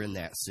scripture in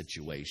that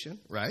situation,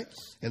 right?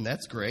 And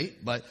that's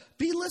great, but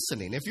be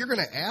listening. If you're going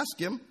to ask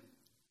him,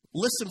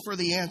 listen for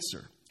the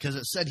answer, because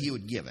it said he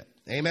would give it.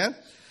 Amen?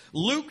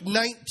 Luke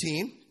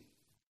 19,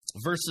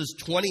 verses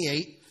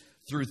 28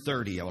 through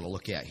 30, I want to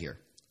look at here.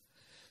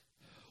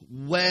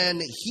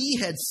 When he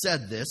had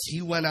said this,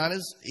 he went on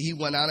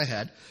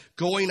ahead,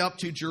 going up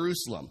to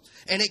Jerusalem.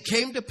 And it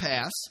came to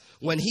pass,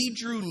 when he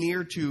drew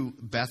near to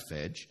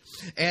Bethphage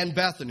and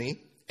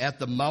Bethany, at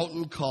the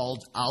mountain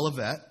called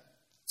Olivet,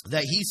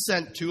 that he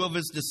sent two of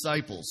his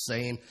disciples,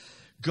 saying,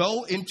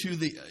 go into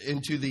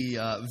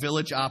the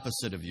village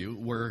opposite of you,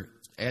 where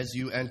as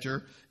you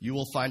enter, you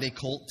will find a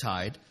colt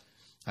tied.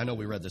 I know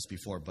we read this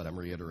before, but I'm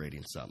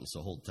reiterating something,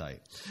 so hold tight.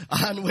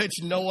 On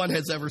which no one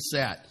has ever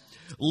sat.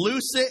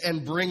 Loose it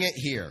and bring it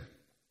here.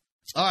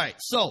 All right,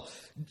 so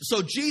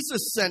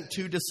Jesus sent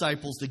two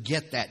disciples to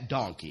get that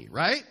donkey,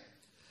 right?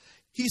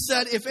 He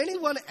said, if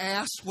anyone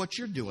asks what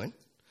you're doing,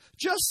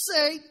 just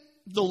say,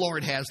 the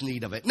Lord has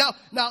need of it. Now,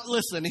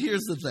 listen,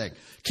 here's the thing.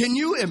 Can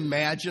you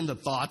imagine the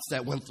thoughts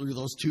that went through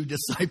those two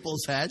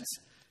disciples' heads?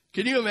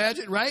 Can you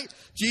imagine, right?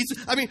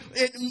 Jesus,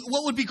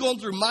 what would be going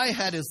through my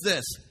head is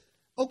this.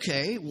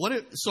 Okay,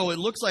 so it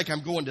looks like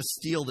I'm going to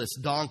steal this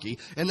donkey,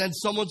 and then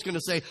someone's going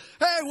to say,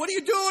 hey, what are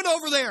you doing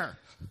over there?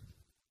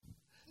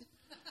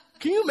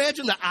 Can you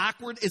imagine the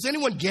awkward? Is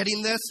anyone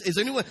getting this?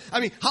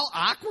 How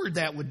awkward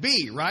that would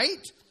be,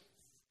 right?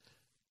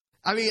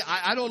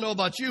 I don't know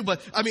about you,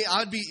 but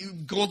I'd be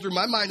going through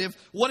my mind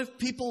what if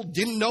people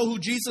didn't know who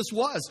Jesus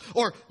was?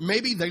 Or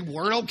maybe they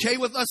weren't okay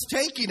with us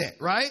taking it,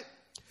 right?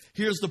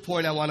 Here's the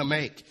point I want to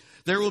make.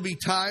 There will be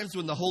times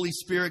when the Holy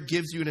Spirit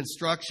gives you an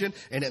instruction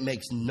and it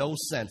makes no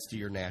sense to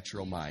your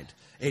natural mind.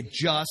 It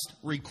just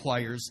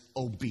requires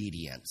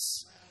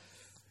obedience.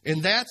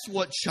 And that's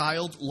what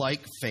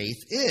childlike faith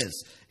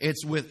is.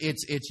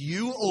 It's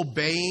you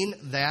obeying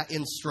that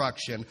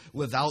instruction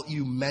without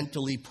you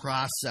mentally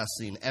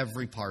processing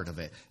every part of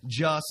it.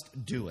 Just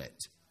do it.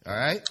 All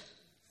right?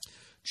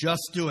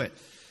 Just do it.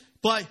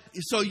 But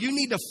so you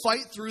need to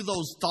fight through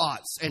those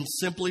thoughts and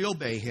simply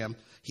obey him.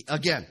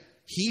 Again,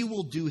 he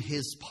will do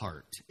his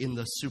part in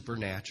the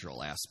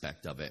supernatural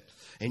aspect of it.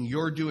 And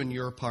you're doing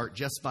your part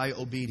just by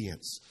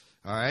obedience.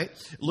 All right?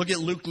 Look at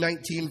Luke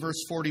 19,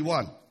 verse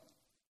 41.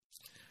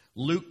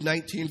 Luke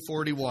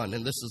 19:41,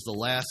 and this is the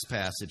last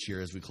passage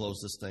here as we close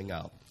this thing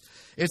out.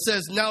 It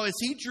says, now as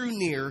he drew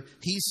near,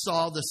 he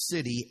saw the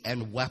city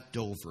and wept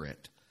over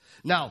it.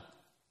 Now,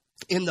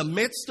 in the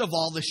midst of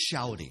all the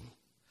shouting,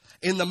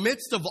 in the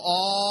midst of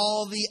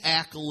all the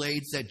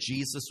accolades that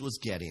Jesus was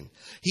getting,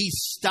 he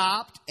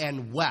stopped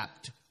and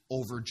wept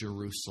over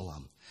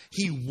Jerusalem.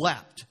 He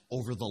wept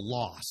over the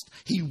lost.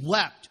 He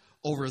wept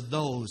over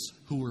those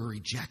who were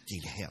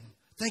rejecting him.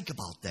 Think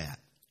about that.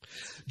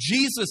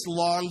 Jesus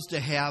longs to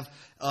have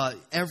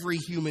every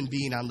human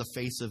being on the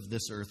face of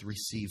this earth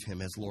receive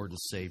him as Lord and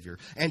Savior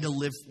and to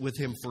live with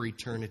him for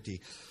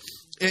eternity.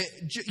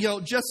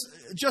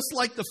 Just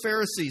like the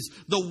Pharisees,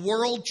 the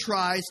world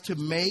tries to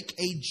make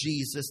a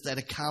Jesus that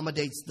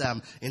accommodates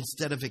them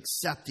instead of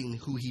accepting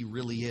who he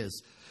really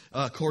is,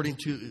 according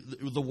to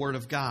the Word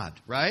of God,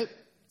 right?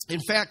 In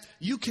fact,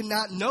 you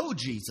cannot know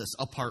Jesus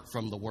apart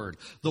from the Word.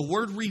 The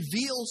Word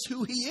reveals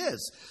who he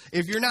is.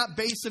 If you're not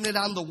basing it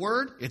on the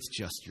Word, it's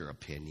just your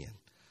opinion.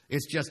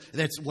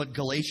 That's what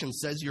Galatians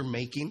says, you're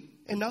making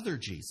another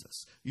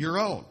Jesus, your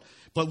own.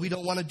 But we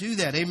don't want to do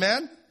that,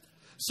 amen?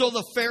 So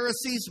the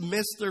Pharisees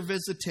missed their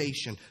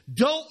visitation.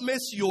 Don't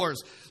miss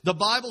yours. The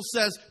Bible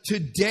says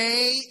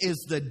today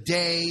is the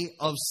day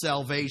of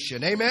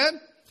salvation,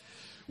 amen?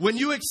 When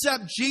you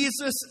accept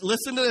Jesus,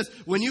 listen to this.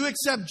 When you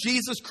accept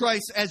Jesus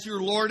Christ as your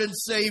Lord and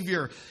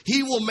Savior,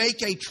 he will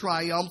make a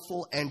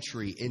triumphal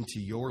entry into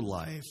your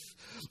life.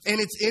 And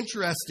it's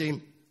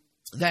interesting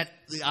that,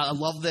 I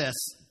love this,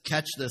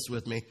 catch this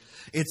with me.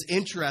 It's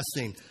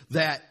interesting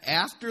that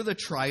after the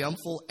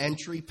triumphal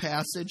entry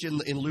passage in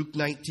Luke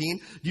 19,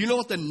 do you know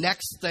what the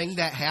next thing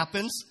that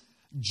happens?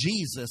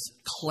 Jesus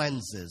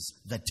cleanses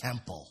the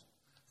temple.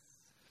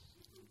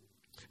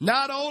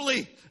 Not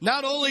only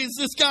is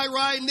this guy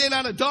riding in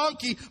on a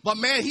donkey, but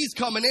man, he's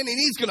coming in and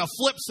he's going to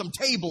flip some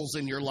tables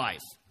in your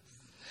life.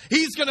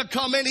 He's going to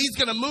come in, he's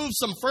going to move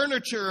some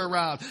furniture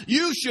around.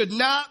 You should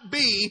not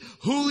be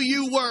who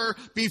you were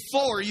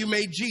before you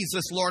made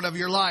Jesus Lord of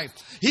your life.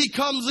 He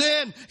comes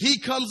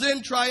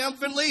in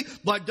triumphantly,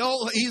 but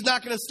he's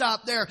not going to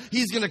stop there.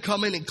 He's going to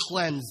come in and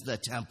cleanse the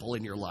temple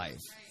in your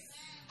life.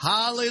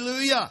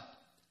 Hallelujah.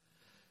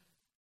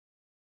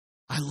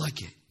 I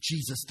like it.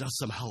 Jesus does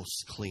some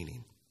house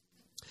cleaning.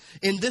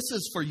 And this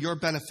is for your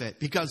benefit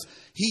because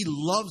he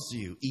loves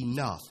you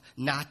enough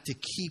not to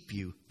keep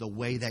you the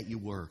way that you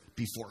were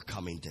before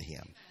coming to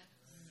him.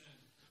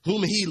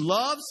 Whom he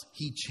loves,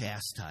 he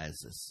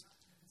chastises.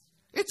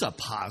 It's a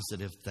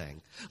positive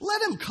thing.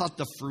 Let him cut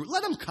the fruit.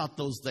 Let him cut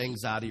those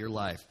things out of your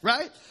life,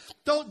 right?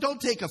 Don't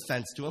take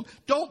offense to him.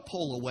 Don't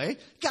pull away.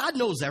 God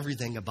knows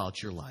everything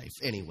about your life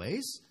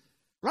anyways,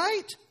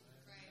 right?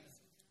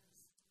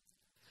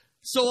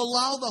 So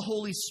allow the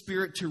Holy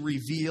Spirit to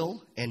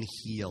reveal and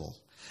heal.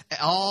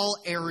 All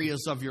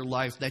areas of your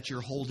life that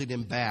you're holding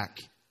him back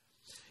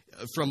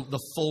from the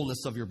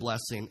fullness of your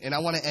blessing. And I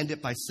want to end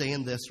it by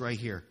saying this right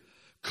here.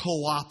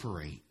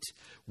 Cooperate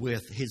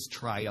with his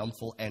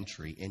triumphal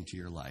entry into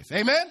your life.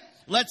 Amen?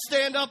 Let's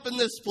stand up in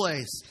this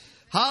place.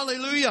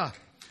 Hallelujah.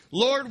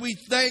 Lord, we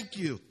thank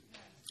you.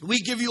 We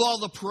give you all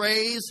the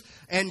praise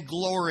and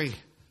glory.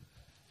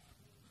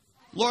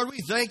 Lord, we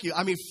thank you.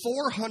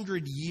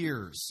 400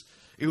 years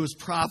it was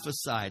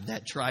prophesied,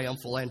 that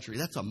triumphal entry.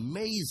 That's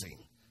amazing.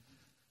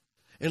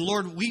 And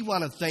Lord, we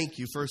want to thank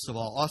you, first of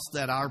all, us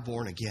that are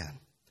born again.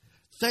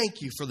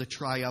 Thank you for the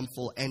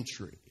triumphal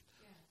entry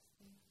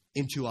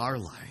into our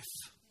life.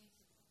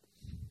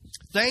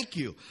 Thank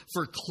you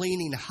for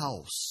cleaning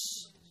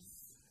house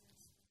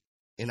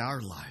in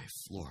our life,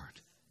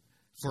 Lord,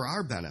 for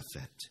our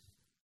benefit.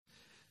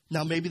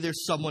 Now, maybe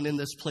there's someone in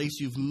this place,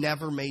 you've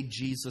never made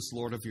Jesus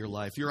Lord of your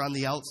life. You're on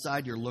the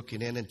outside, you're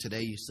looking in, and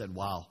today you said,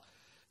 wow,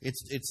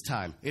 it's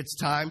time. It's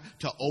time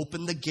to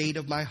open the gate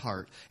of my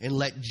heart and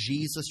let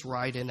Jesus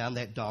ride in on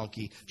that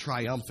donkey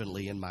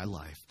triumphantly in my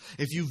life.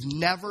 If you've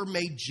never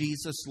made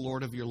Jesus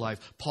Lord of your life,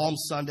 Palm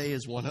Sunday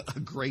is a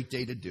great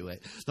day to do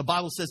it. The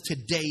Bible says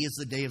today is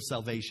the day of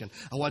salvation.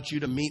 I want you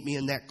to meet me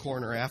in that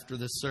corner after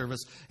this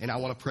service, and I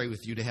want to pray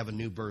with you to have a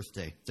new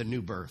birthday, the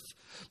new birth.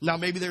 Now,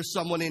 maybe there's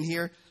someone in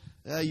here,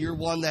 you're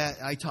one that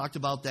I talked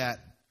about that,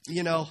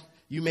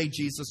 you made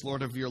Jesus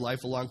Lord of your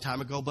life a long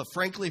time ago, but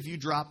frankly, if you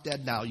drop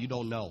dead now, you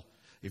don't know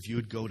if you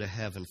would go to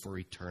heaven for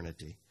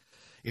eternity.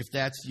 If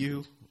that's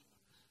you,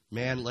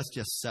 man, let's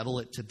just settle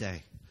it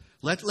today.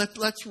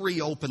 Let's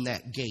reopen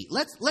that gate.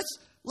 Let's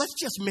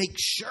just make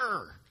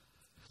sure.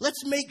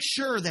 Let's make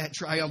sure that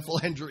triumphal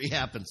entry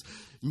happens.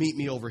 Meet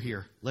me over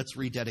here. Let's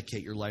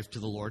rededicate your life to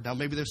the Lord. Now,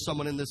 maybe there's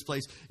someone in this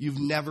place, you've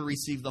never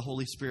received the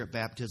Holy Spirit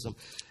baptism.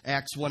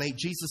 Acts 1:8,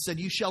 Jesus said,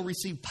 you shall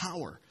receive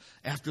power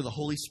after the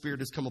Holy Spirit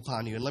has come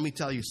upon you. And let me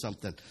tell you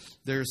something.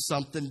 There's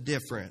something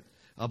different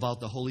about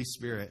the Holy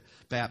Spirit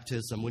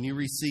baptism. When you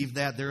receive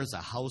that, there is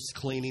a house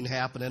cleaning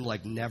happening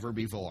like never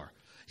before.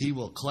 He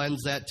will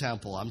cleanse that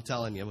temple, I'm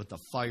telling you, with the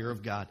fire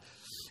of God.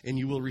 And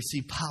you will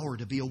receive power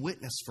to be a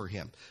witness for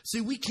him.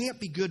 See, we can't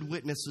be good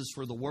witnesses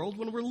for the world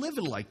when we're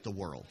living like the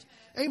world.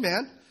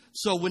 Amen.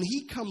 So when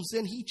he comes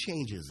in, he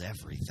changes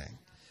everything.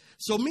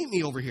 So meet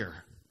me over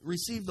here.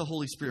 Receive the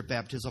Holy Spirit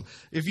baptism.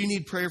 If you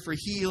need prayer for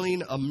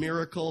healing, a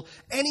miracle,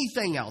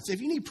 anything else,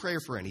 if you need prayer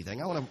for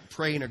anything, I want to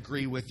pray and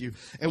agree with you.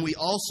 And we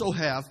also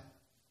have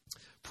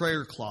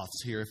prayer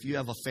cloths here. If you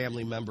have a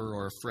family member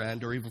or a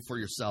friend or even for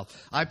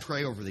yourself, I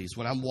pray over these.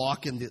 When I'm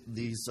walking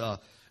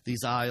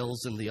these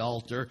aisles and the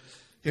altar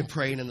and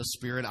praying in the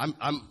Spirit,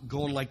 I'm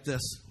going like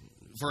this.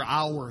 For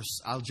hours,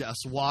 I'll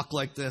just walk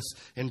like this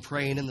and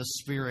praying in the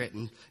Spirit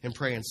and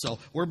praying. So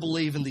we're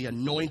believing the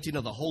anointing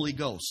of the Holy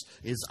Ghost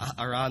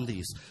are on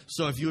these.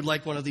 So if you would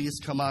like one of these,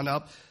 come on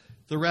up.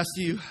 The rest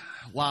of you,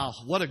 wow,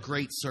 what a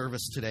great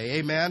service today.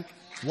 Amen.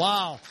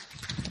 Wow.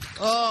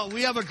 Oh,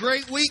 we have a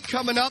great week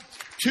coming up.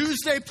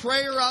 Tuesday,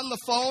 prayer on the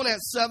phone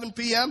at 7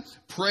 p.m.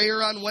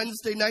 Prayer on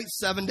Wednesday night,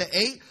 7 to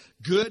 8.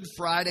 Good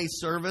Friday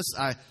service.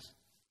 I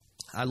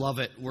love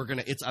it.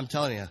 I'm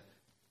telling you.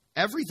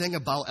 Everything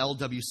about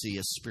LWC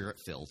is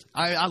Spirit-filled.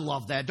 I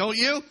love that, don't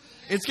you?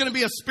 It's going to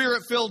be a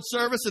Spirit-filled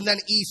service, and then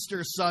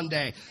Easter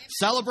Sunday,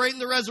 celebrating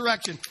the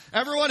resurrection.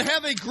 Everyone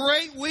have a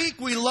great week.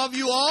 We love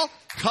you all.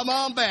 Come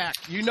on back.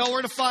 You know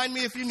where to find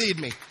me if you need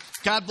me.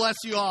 God bless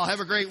you all. Have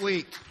a great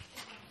week.